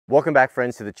Welcome back,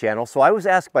 friends, to the channel. So I was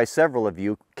asked by several of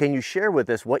you, can you share with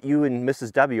us what you and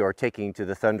Mrs. W are taking to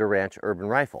the Thunder Ranch Urban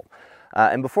Rifle?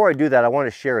 And before I do that, I want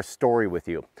to share a story with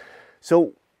you.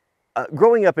 So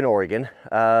growing up in Oregon,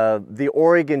 the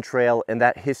Oregon Trail and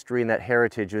that history and that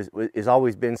heritage has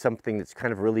always been something that's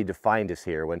kind of really defined us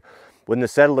here. When the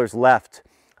settlers left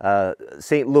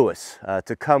St. Louis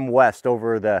to come west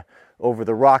over the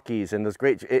Rockies and those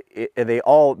great, it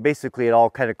all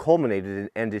kind of culminated and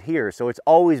ended here. So it's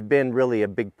always been really a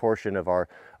big portion of our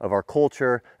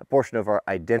culture, a portion of our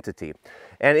identity.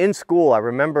 And in school, I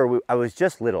remember I was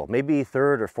just little, maybe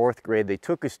third or fourth grade. They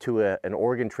took us to an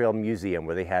Oregon Trail museum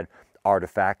where they had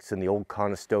artifacts and the old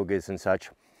Conestogas and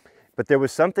such. But there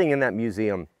was something in that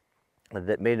museum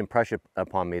that made an impression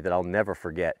upon me that I'll never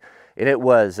forget. And it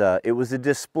was a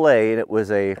display, and it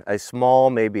was a small,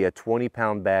 maybe a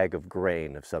 20-pound bag of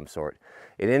grain of some sort.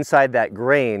 And inside that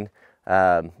grain,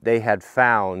 they had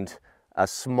found a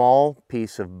small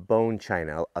piece of bone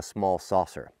china, a small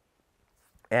saucer.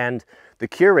 And the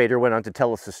curator went on to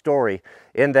tell us a story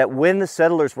in that when the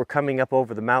settlers were coming up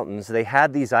over the mountains, they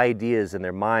had these ideas in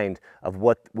their mind of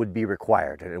what would be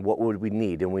required and what would we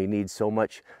need. And we need so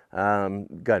much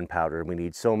gunpowder, and we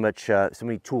need so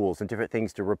many tools and different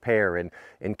things to repair and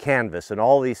canvas and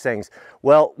all these things.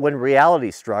 Well, when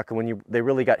reality struck and when they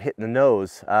really got hit in the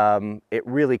nose, it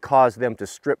really caused them to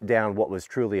strip down what was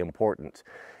truly important.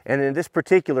 And in this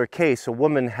particular case, a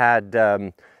woman had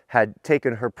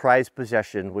taken her prized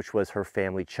possession, which was her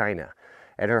family china.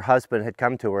 And her husband had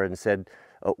come to her and said,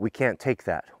 "Oh, we can't take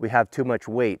that. We have too much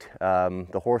weight.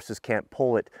 The horses can't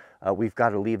pull it. We've got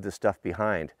to leave the stuff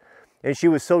behind." And she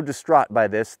was so distraught by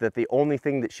this that the only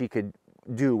thing that she could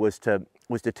do was to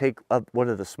take one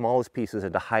of the smallest pieces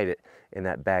and to hide it in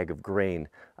that bag of grain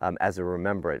as a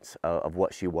remembrance of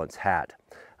what she once had.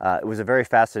 It was a very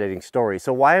fascinating story.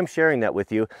 So why I'm sharing that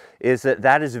with you is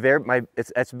that is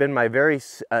it's been my very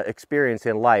experience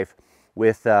in life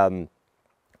with, let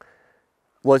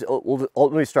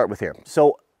me start with here.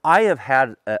 So I have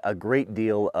had a great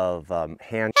deal of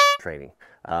hand training,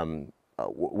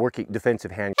 working defensive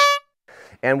hand.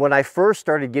 And when I first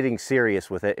started getting serious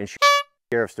with it in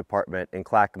Sheriff's Department in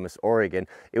Clackamas, Oregon,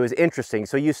 it was interesting.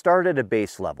 So you start at a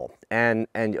base level, and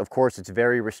of course it's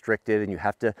very restricted, and you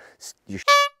have to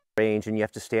range, and you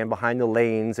have to stand behind the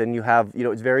lanes, and you have,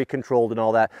 it's very controlled and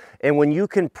all that. And when you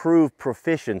can prove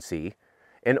proficiency,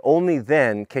 and only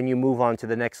then can you move on to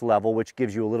the next level, which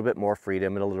gives you a little bit more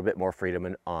freedom and a little bit more freedom,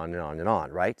 and on and on and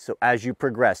on, right? So as you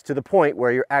progress to the point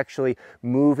where you're actually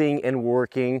moving and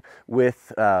working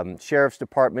with Sheriff's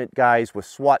Department guys, with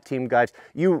SWAT team guys,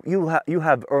 you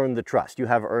have earned the trust, you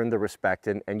have earned the respect,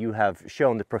 and you have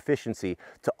shown the proficiency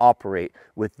to operate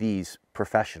with these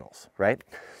professionals, right?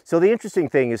 So the interesting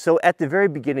thing is, so at the very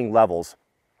beginning levels,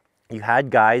 you had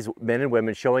guys, men and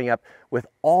women, showing up with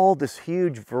all this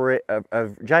huge,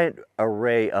 giant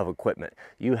array of equipment.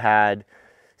 You had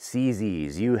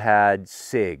CZs, you had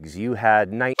SIGs, you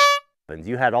had night weapons,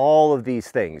 you had all of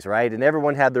these things, right? And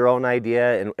everyone had their own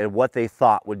idea and what they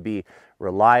thought would be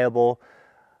reliable,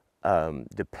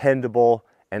 dependable,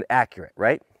 and accurate,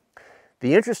 right?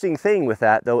 The interesting thing with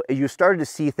that, though, you started to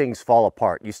see things fall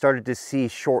apart. You started to see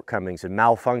shortcomings and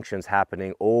malfunctions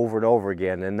happening over and over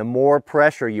again. And the more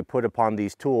pressure you put upon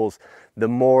these tools, the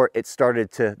more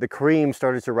the cream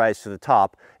started to rise to the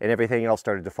top, and everything else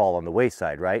started to fall on the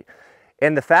wayside, right?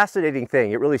 And the fascinating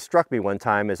thing, it really struck me one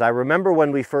time, is I remember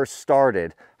when we first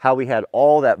started, how we had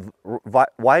all that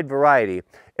wide variety.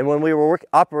 And when we were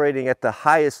operating at the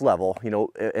highest level,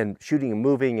 and shooting and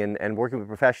moving and working with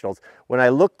professionals, when I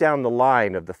looked down the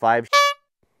line of the 5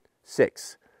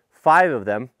 of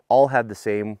them all had the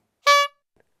same,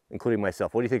 including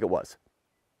myself. What do you think it was?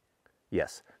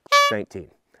 Yes,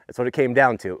 19. That's what it came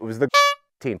down to. It was the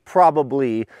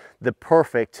probably the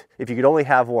perfect, if you could only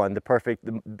have one,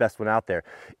 the best one out there.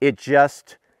 It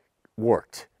just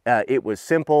worked. It was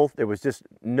simple. There was just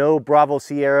no Bravo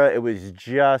Sierra. It was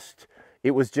just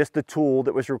the tool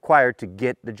that was required to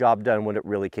get the job done when it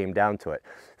really came down to it.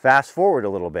 Fast forward a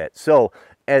little bit. So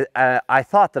I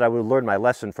thought that I would learn my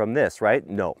lesson from this, right?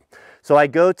 No. So I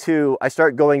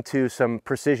start going to some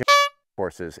precision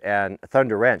courses and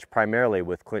Thunder Ranch, primarily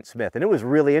with Clint Smith. And it was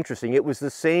really interesting. It was the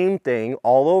same thing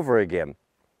all over again.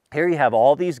 Here you have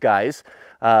all these guys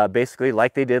basically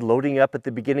like they did, loading up at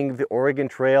the beginning of the Oregon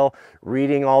Trail,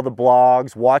 reading all the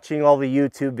blogs, watching all the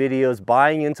YouTube videos,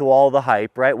 buying into all the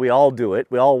hype, right? We all do it.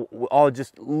 We're all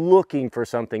just looking for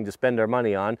something to spend our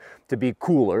money on, to be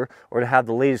cooler, or to have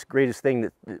the latest, greatest thing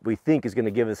that we think is going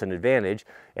to give us an advantage.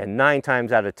 And 9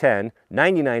 times out of 10,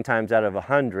 99 times out of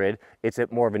 100, it's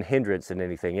more of a hindrance than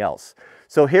anything else.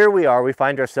 So here we are, we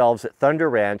find ourselves at Thunder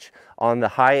Ranch on the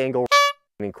high angle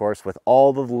course with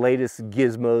all the latest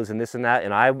gizmos and this and that,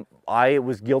 and I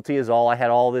was guilty as all. I had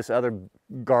all this other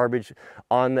garbage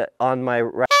on my,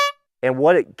 and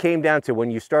what it came down to,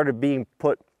 when you started being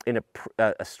put in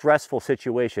a stressful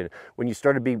situation, when you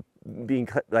started being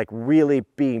like really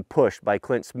being pushed by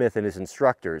Clint Smith and his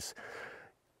instructors,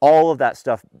 all of that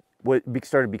stuff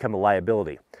started to become a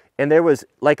liability. And there was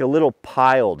like a little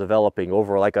pile developing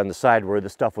over like on the side where the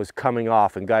stuff was coming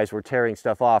off, and guys were tearing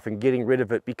stuff off and getting rid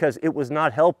of it because it was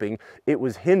not helping, it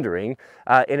was hindering,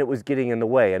 and it was getting in the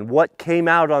way. And what came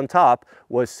out on top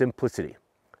was simplicity.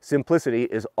 Simplicity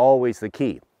is always the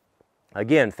key.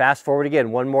 Again, fast forward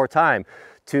again one more time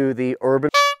to the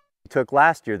urban took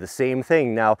last year, the same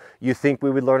thing. Now, you think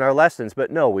we would learn our lessons, but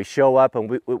no, we show up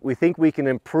and we think we can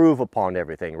improve upon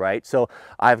everything, right? So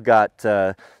I've got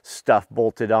stuff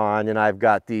bolted on, and I've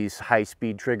got these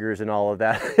high-speed triggers and all of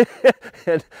that.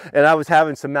 and I was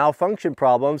having some malfunction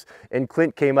problems, and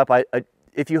Clint came up.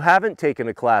 If you haven't taken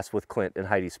a class with Clint and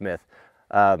Heidi Smith,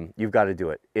 you've got to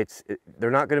do it.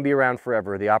 They're not going to be around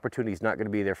forever. The opportunity's not going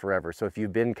to be there forever. So if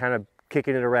you've been kind of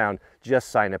kicking it around, just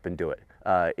sign up and do it.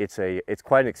 It's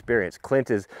quite an experience. Clint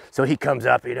is, so he comes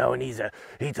up, you know, and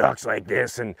he talks like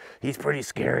this, and he's pretty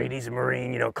scary, and he's a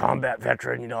Marine, you know, combat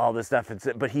veteran, you know, all this stuff.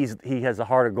 But he has a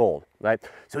heart of gold, right?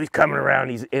 So he's coming around.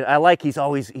 He's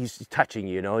always touching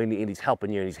you, you know, and he's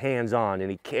helping you, and he's hands on, and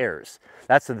he cares.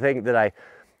 That's the thing that I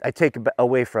take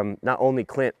away from not only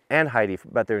Clint and Heidi,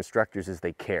 but their instructors, is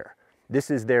they care.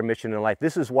 This is their mission in life.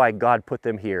 This is why God put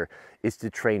them here, is to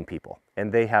train people.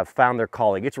 And they have found their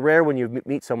calling. It's rare when you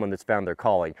meet someone that's found their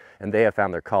calling, and they have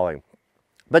found their calling.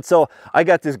 But so I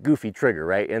got this goofy trigger,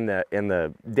 right, in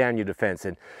the Daniel defense,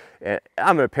 and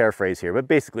I'm going to paraphrase here, but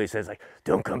basically it says, like,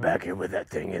 don't come back here with that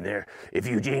thing in there. If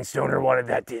Eugene Stoner wanted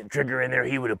that trigger in there,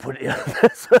 he would have put it in.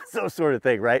 So sort of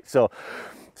thing, right? So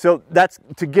that's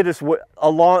to get us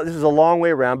this is a long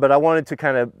way around, but I wanted to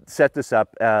kind of set this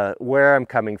up, where I'm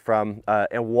coming from,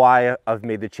 and why I've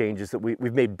made the changes that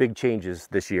we've made big changes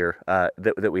this year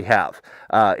that we have.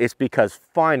 It's because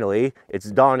finally it's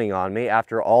dawning on me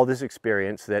after all this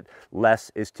experience that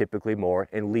less is typically more,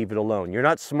 and leave it alone. You're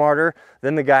not smarter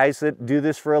than the guys that do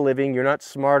this for a living. You're not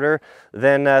smarter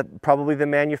than probably the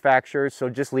manufacturers. So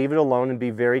just leave it alone and be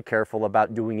very careful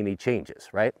about doing any changes,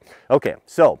 right? Okay,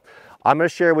 so I'm going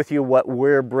to share with you what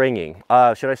we're bringing.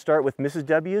 Should I start with Mrs.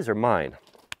 W's or mine?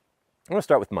 I'm going to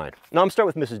start with mine. No, I'm going to start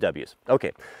with Mrs. W's.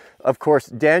 Okay. Of course,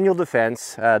 Daniel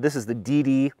Defense. This is the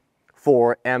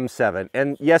DD4M7.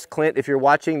 And yes, Clint, if you're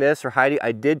watching this, or Heidi,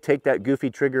 I did take that goofy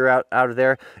trigger out of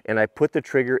there, and I put the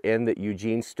trigger in that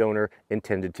Eugene Stoner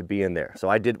intended to be in there. So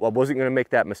I wasn't going to make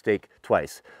that mistake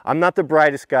twice. I'm not the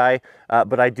brightest guy,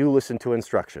 but I do listen to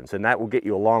instructions, and that will get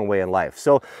you a long way in life.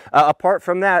 So apart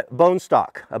from that, bone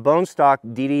stock, a bone stock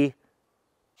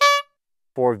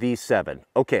DD4V7.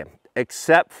 Okay,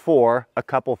 except for a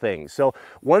couple things. So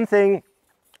one thing,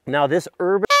 now this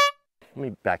urban, let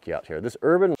me back you out here. This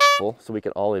urban rifle, so we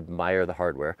can all admire the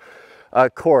hardware,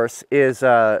 course is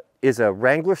a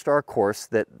Wranglerstar course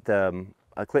that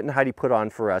Clint and Heidi put on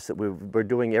for us, that we're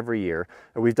doing every year,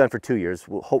 or we've done for 2 years,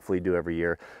 we'll hopefully do every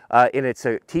year. And it's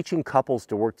teaching couples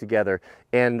to work together,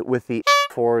 and with the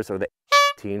 4s or the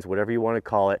 18s, whatever you want to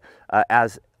call it,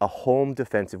 as a home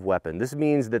defensive weapon. This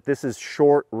means that this is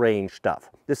short range stuff.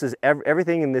 This is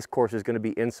everything in this course is going to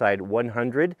be inside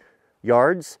 100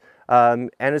 yards, and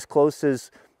as close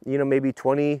as, you know, maybe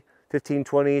 20, 15,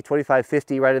 20, 25,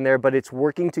 50 right in there, but it's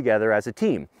working together as a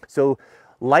team. So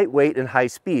lightweight and high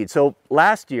speed. So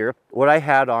last year, what I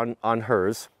had on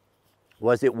hers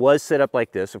was, it was set up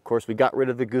like this. Of course, we got rid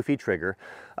of the goofy trigger.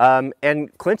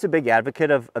 And Clint's a big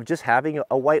advocate of just having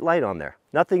a white light on there.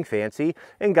 Nothing fancy.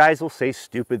 And guys will say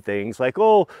stupid things like,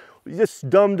 oh, it's just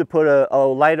dumb to put a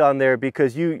light on there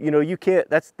because you can't,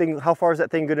 how far is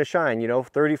that thing going to shine? You know,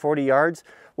 30, 40 yards?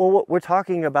 Well, we're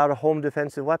talking about a home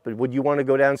defensive weapon. Would you want to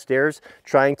go downstairs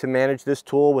trying to manage this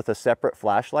tool with a separate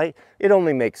flashlight? It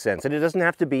only makes sense. And it doesn't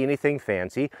have to be anything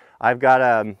fancy. I've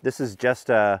got, this is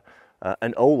just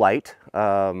an O light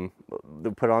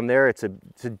put on there. It's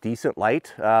a decent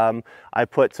light. I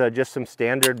put just some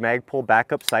standard Magpul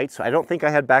backup sights. I don't think I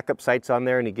had backup sights on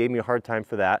there, and he gave me a hard time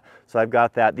for that. So I've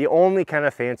got that. The only kind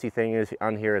of fancy thing is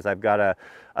on here is I've got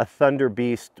a Thunder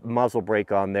Beast muzzle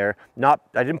brake on there. I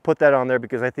didn't put that on there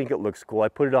because I think it looks cool. I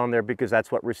put it on there because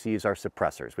that's what receives our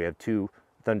suppressors. We have 2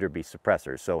 Thunder Beast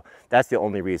suppressors, so that's the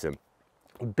only reason.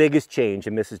 Biggest change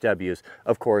in Mrs. W's,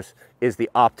 of course, is the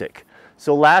optic.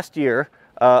 So last year,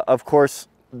 of course,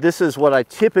 this is what I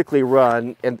typically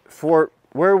run, and for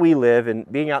where we live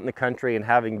and being out in the country and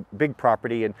having big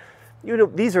property, and you know,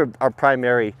 these are our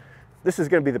primary, this is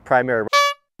going to be the primary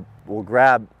we'll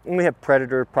grab when we have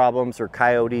predator problems or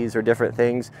coyotes or different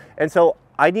things. And so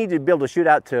I need to be able to shoot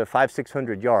out to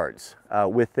 500-600 yards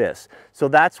with this. So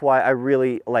that's why I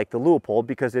really like the Leupold,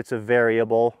 because it's a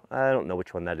variable. I don't know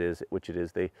which one that is, which it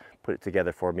is. They put it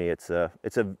together for me. It's a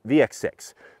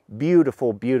VX6.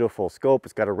 Beautiful, beautiful scope.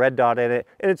 It's got a red dot in it,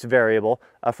 and it's variable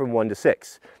from 1 to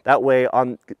 6. That way,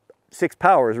 on 6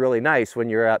 power is really nice when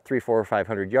you're at 300, 400, or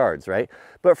 500 yards, right?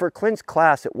 But for Clint's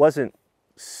class, it wasn't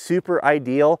super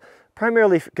ideal,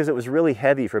 primarily because it was really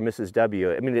heavy for Mrs.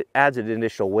 W. I mean, it adds an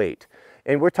initial weight.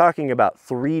 And we're talking about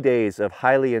 3 days of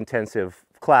highly intensive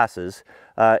classes,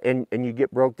 and you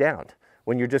get broke down.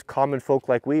 When you're just common folk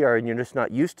like we are and you're just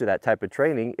not used to that type of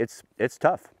training, it's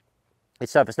tough.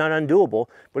 It's tough. It's not undoable,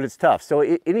 but it's tough. So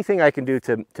anything I can do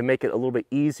to make it a little bit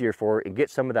easier for her and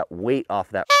get some of that weight off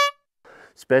that,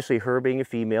 especially her being a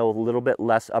female, a little bit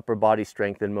less upper body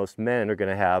strength than most men are going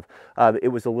to have, it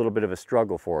was a little bit of a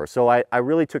struggle for her. So I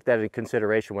really took that into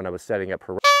consideration when I was setting up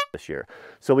her this year.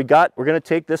 So we're going to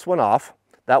take this one off.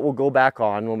 That will go back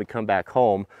on when we come back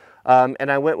home.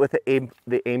 And I went with the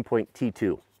Aimpoint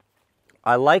T2.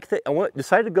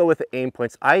 Decided to go with the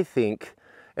Aimpoints. I think,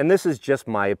 and this is just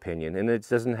my opinion, and it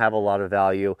doesn't have a lot of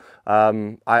value.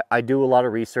 I do a lot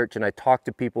of research, and I talk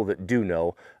to people that do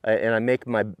know, and I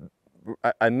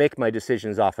make my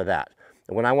decisions off of that.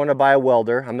 When I want to buy a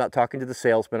welder, I'm not talking to the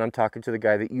salesman, I'm talking to the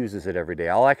guy that uses it every day.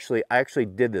 I actually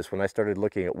did this when I started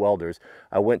looking at welders.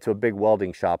 I went to a big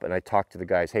welding shop and I talked to the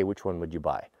guys, hey, which one would you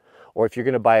buy? Or if you're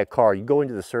going to buy a car, you go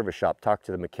into the service shop, talk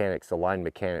to the mechanics, the line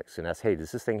mechanics, and ask, hey,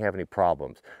 does this thing have any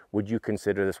problems? Would you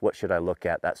consider this? What should I look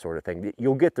at? That sort of thing.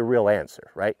 You'll get the real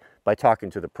answer, right? By talking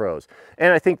to the pros.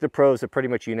 And I think the pros are pretty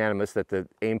much unanimous that the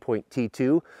Aimpoint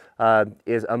T2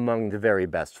 is among the very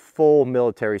best. Full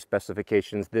military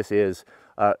specifications. This is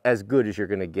as good as you're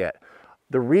going to get.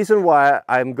 The reason why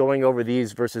I'm going over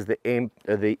these versus the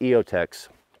EOTechs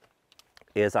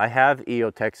is I have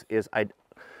EOTechs is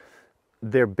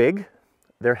they're big,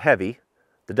 they're heavy.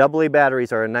 The AA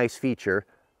batteries are a nice feature.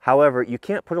 However, you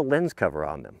can't put a lens cover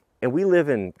on them. And we live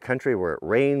in country where it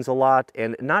rains a lot,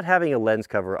 and not having a lens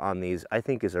cover on these, I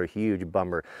think, is a huge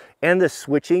bummer. And the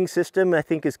switching system, I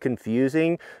think, is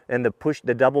confusing. And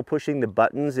the double pushing the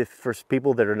buttons, for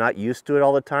people that are not used to it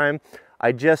all the time,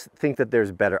 I just think that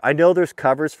there's better. I know there's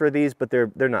covers for these, but they're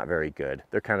not very good.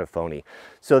 They're kind of phony.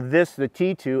 So the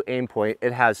T2 Aimpoint,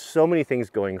 it has so many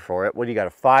things going for it. What do you got,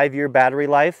 a 5-year battery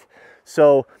life?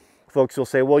 So folks will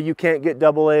say, well, you can't get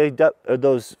AA,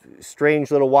 those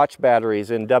strange little watch batteries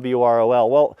in WROL.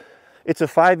 Well, it's a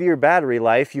 5-year battery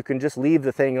life. You can just leave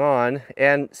the thing on.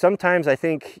 And sometimes I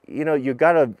think, you know, you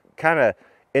got to kind of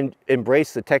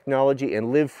embrace the technology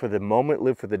and live for the moment,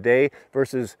 live for the day,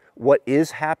 versus what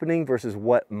is happening versus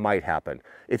what might happen.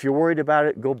 If you're worried about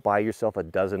it, go buy yourself a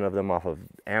dozen of them off of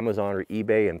Amazon or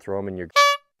eBay and throw them in your...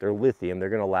 They're lithium, they're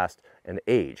going to last an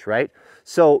age, right?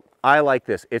 So I like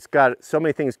this. It's got so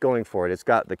many things going for it. It's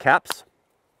got the caps,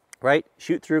 right?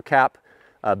 Shoot through cap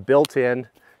built in,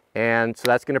 and so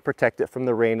that's going to protect it from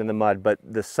the rain and the mud. But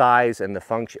the size and the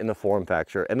function and the form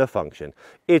factor and the function,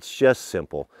 it's just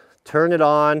simple. Turn it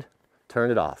on,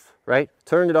 turn it off, right?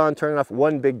 Turn it on, turn it off,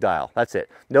 one big dial. That's it.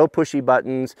 No pushy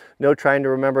buttons, no trying to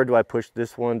remember, do I push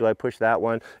this one, do I push that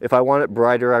one? If I want it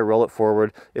brighter, I roll it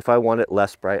forward. If I want it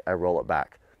less bright, I roll it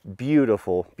back.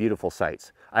 Beautiful, beautiful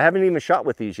sights. I haven't even shot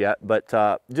with these yet, but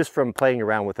just from playing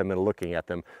around with them and looking at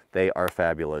them, they are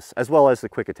fabulous, as well as the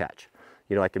quick attach.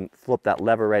 You know, I can flip that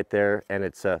lever right there and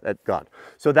it's gone.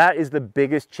 So that is the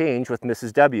biggest change with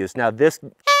Mrs. W's. Now this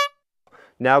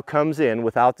now comes in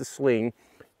without the sling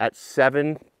at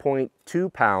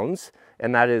 7.2 pounds,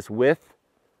 and that is with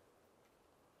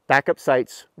backup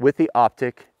sights, with the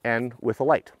optic, and with a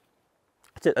light.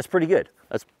 That's it. That's pretty good.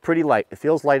 That's pretty light. It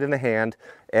feels light in the hand,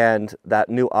 and that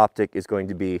new optic is going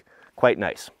to be quite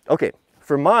nice. Okay,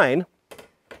 for mine,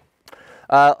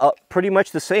 pretty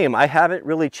much the same. I haven't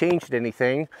really changed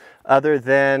anything other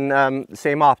than the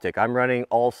same optic. I'm running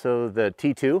also the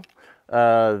T2,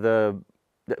 the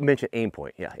mention aim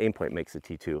point. Yeah, aim point makes the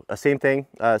T2. Same thing,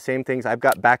 same things. I've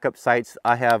got backup sights.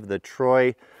 I have the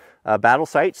Troy battle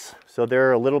sights, so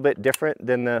they're a little bit different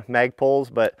than the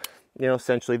Magpoles, but you know,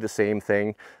 essentially the same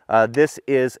thing. This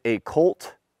is a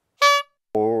Colt,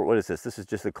 or what is this? This is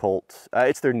just a Colt.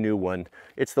 It's their new one.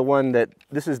 It's the one that,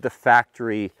 this is the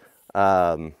factory,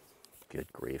 good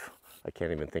grief, I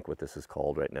can't even think what this is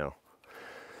called right now.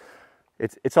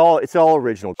 It's all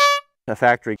original. A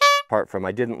factory apart from,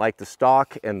 I didn't like the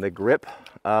stock, and the grip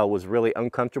was really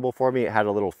uncomfortable for me. It had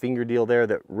a little finger deal there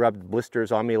that rubbed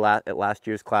blisters on me at last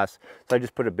year's class, so I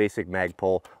just put a basic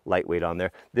Magpole lightweight on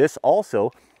there. This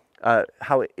also,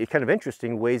 how it's kind of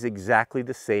interesting, weighs exactly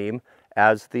the same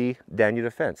as the Daniel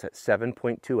Defense at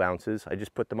 7.2 ounces. I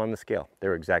just put them on the scale.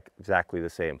 They're exactly the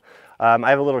same. I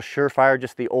have a little Surefire,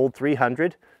 just the old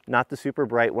 300, not the super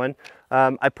bright one.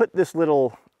 I put this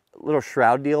little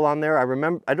shroud deal on there.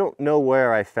 I don't know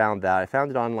where I found that. I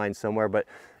found it online somewhere, but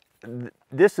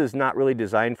this is not really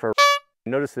designed for.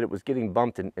 Notice that it was getting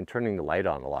bumped and turning the light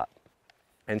on a lot.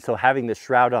 And so having this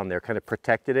shroud on there kind of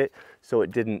protected it, so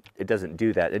it doesn't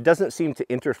do that. It doesn't seem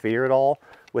to interfere at all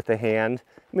with the hand.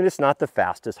 I mean, it's not the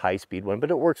fastest high-speed one,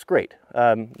 but it works great,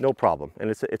 no problem. And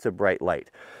it's a bright light.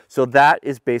 So that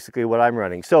is basically what I'm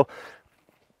running. So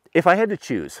if I had to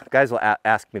choose, guys will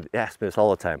ask me this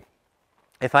all the time.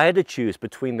 If I had to choose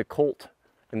between the Colt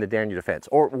and the Daniel Defense,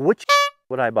 or which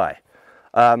would I buy?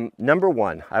 Number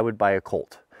one, I would buy a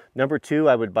Colt. Number two,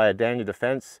 I would buy a Daniel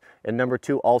Defense. And number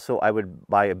two, also, I would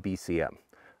buy a BCM.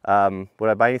 Would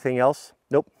I buy anything else?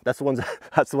 Nope, that's the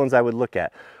ones I would look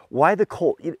at. Why the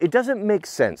Colt? It doesn't make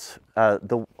sense,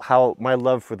 how my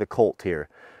love for the Colt here.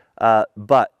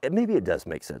 But maybe it does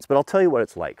make sense, but I'll tell you what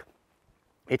it's like.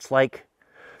 It's like,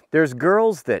 there's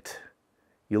girls that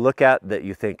you look at that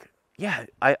you think, yeah,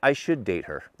 I should date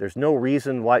her. There's no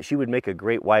reason why. She would make a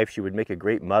great wife. She would make a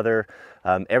great mother.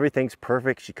 Everything's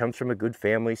perfect. She comes from a good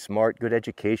family, smart, good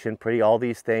education, pretty, all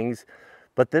these things.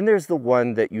 But then there's the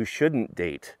one that you shouldn't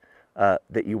date,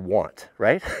 that you want,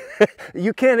 right?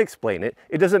 You can't explain it.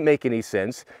 It doesn't make any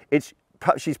sense.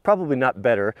 She's probably not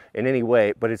better in any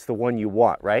way, but it's the one you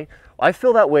want, right? I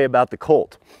feel that way about the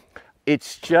Colt.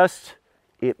 It's just,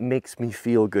 it makes me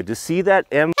feel good to see that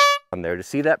M on there, to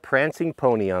see that prancing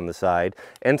pony on the side,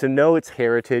 and to know its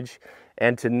heritage,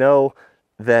 and to know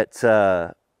that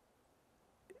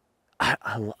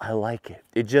I like it.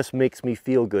 It just makes me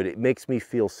feel good. It makes me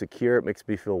feel secure. It makes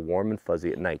me feel warm and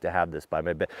fuzzy at night to have this by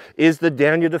my bed. Is the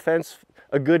Daniel Defense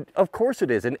a good? Of course it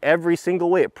is, in every single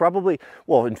way. It probably,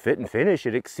 well, in fit and finish,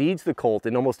 it exceeds the Colt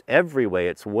in almost every way.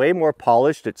 It's way more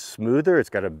polished. It's smoother. It's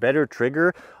got a better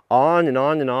trigger. On and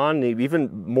on and on,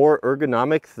 even more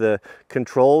ergonomic. The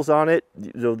controls on it,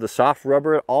 the soft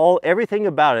rubber, everything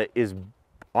about it is,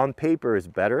 on paper, is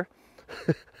better.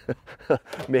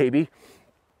 Maybe,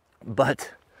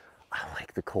 but I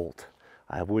like the Colt.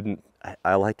 I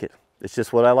like it. It's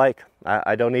just what I like.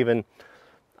 I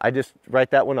just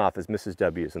write that one off as Mrs.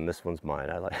 W's, and this one's mine.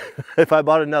 If I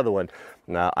bought another one,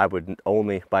 no, I would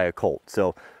only buy a Colt.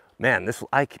 So, man,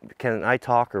 can I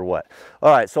talk or what? All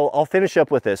right, so I'll finish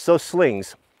up with this. So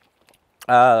slings,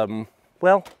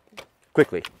 well,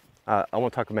 quickly, I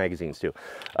want to talk magazines too.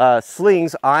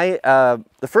 Slings, the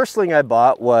first sling I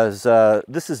bought was,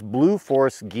 this is Blue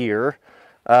Force Gear.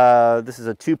 This is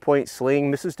a 2-point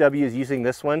sling. Mrs. W is using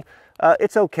this one.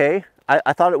 It's okay.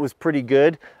 I thought it was pretty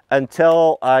good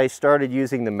until I started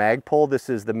using the Magpole. This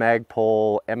is the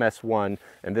Magpole MS1,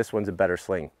 and this one's a better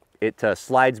sling. It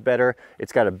slides better.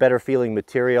 It's got a better feeling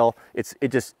material. It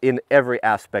just, in every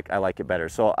aspect, I like it better.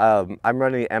 So I'm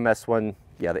running the MS1,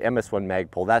 yeah, the MS1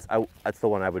 Magpole. That's the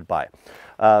one I would buy.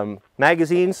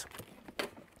 Magazines,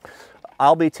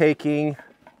 I'll be taking,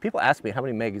 people ask me how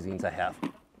many magazines I have.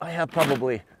 I have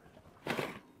probably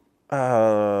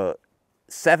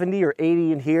 70 or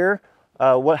 80 in here.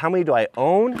 How many do I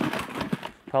own?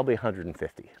 Probably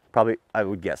 150. Probably, I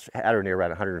would guess, at or near around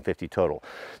 150 total.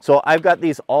 So I've got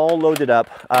these all loaded up.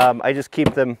 I just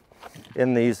keep them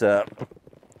in these,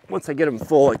 once I get them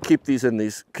full, I keep these in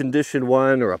these Condition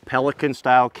 1 or a Pelican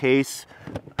style case,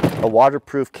 a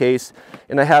waterproof case,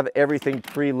 and I have everything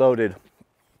preloaded.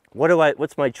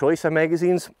 What's my choice on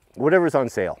magazines? Whatever's on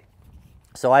sale.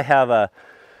 So I have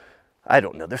I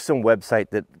don't know, there's some website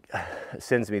that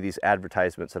sends me these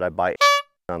advertisements that I buy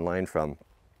online from.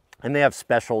 And they have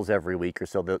specials every week or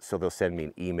so, they'll send me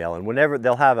an email. And whenever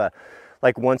they'll have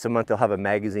like once a month, they'll have a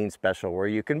magazine special where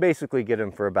you can basically get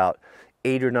them for about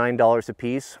 $8 or $9 a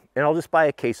piece. And I'll just buy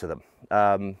a case of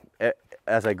them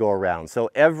as I go around. So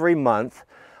every month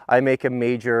I make a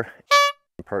major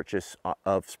purchase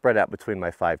of spread out between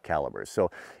my 5 calibers.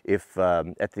 So if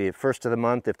at the first of the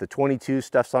month, if the 22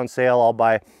 stuff's on sale, I'll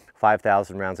buy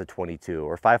 5,000 rounds of 22,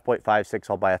 or 5.56,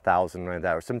 I'll buy 1,000 around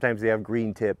that. Or sometimes they have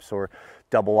green tips or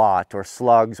double-aught or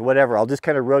slugs, whatever. I'll just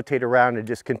kind of rotate around and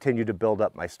just continue to build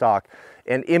up my stock.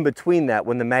 And in between that,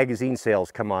 when the magazine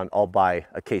sales come on, I'll buy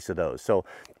a case of those. So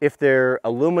if they're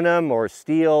aluminum or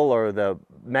steel or the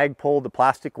Magpul, the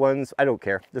plastic ones, I don't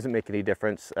care. Doesn't make any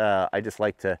difference. I just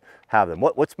like to have them.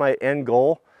 What's my end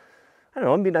goal? I don't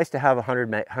know. It'd be nice to have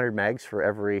 100 mags for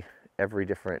every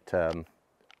different.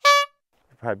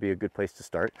 Probably be a good place to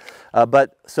start.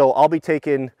 But so I'll be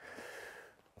taking,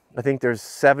 I think there's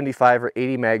 75 or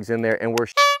 80 mags in there, and we're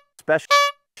special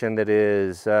that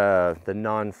is the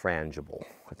non-frangible.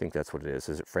 I think that's what it is.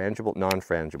 Is it frangible?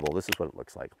 Non-frangible. This is what it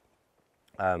looks like.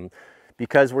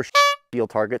 Because we're steel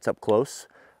targets up close,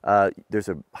 there's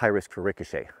a high risk for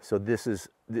ricochet. So this is,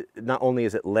 not only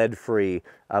is it lead free,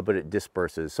 but it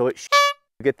disperses. So it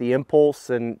get the impulse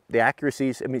and the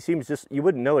accuracies. I mean, it seems just, you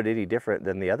wouldn't know it any different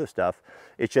than the other stuff.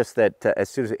 It's just that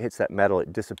as soon as it hits that metal,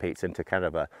 it dissipates into kind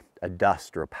of a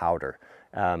dust or a powder.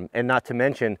 And not to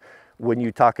mention, when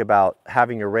you talk about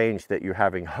having a range that you're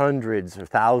having hundreds or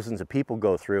thousands of people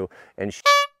go through, and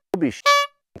will be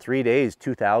in 3 days,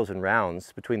 2,000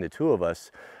 rounds between the two of us,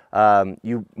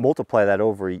 you multiply that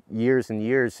over years and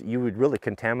years, you would really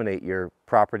contaminate your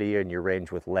property and your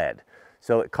range with lead.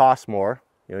 So it costs more.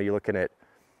 You know, you're looking at,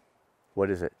 what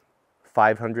is it,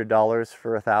 $500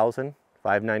 for 1,000,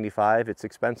 $595. It's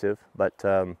expensive, but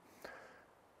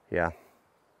yeah,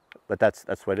 but that's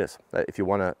what it is. If you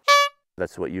want to,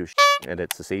 that's what you, and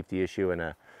it's a safety issue and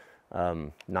a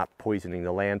not poisoning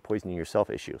the land, poisoning yourself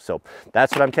issue. So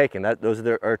that's what I'm taking. Those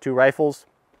are our 2 rifles,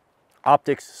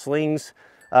 optics, slings,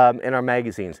 and our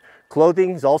magazines.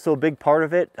 Clothing is also a big part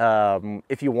of it.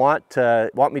 If you want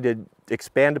me to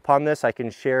expand upon this, I can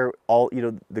share all,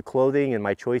 the clothing and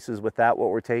my choices with that, what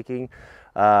we're taking,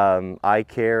 eye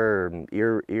care and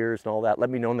ears and all that. Let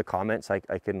me know in the comments.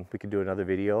 We can do another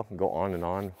video and go on and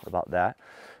on about that.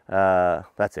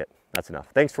 That's it. That's enough.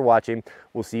 Thanks for watching.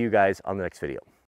 We'll see you guys on the next video.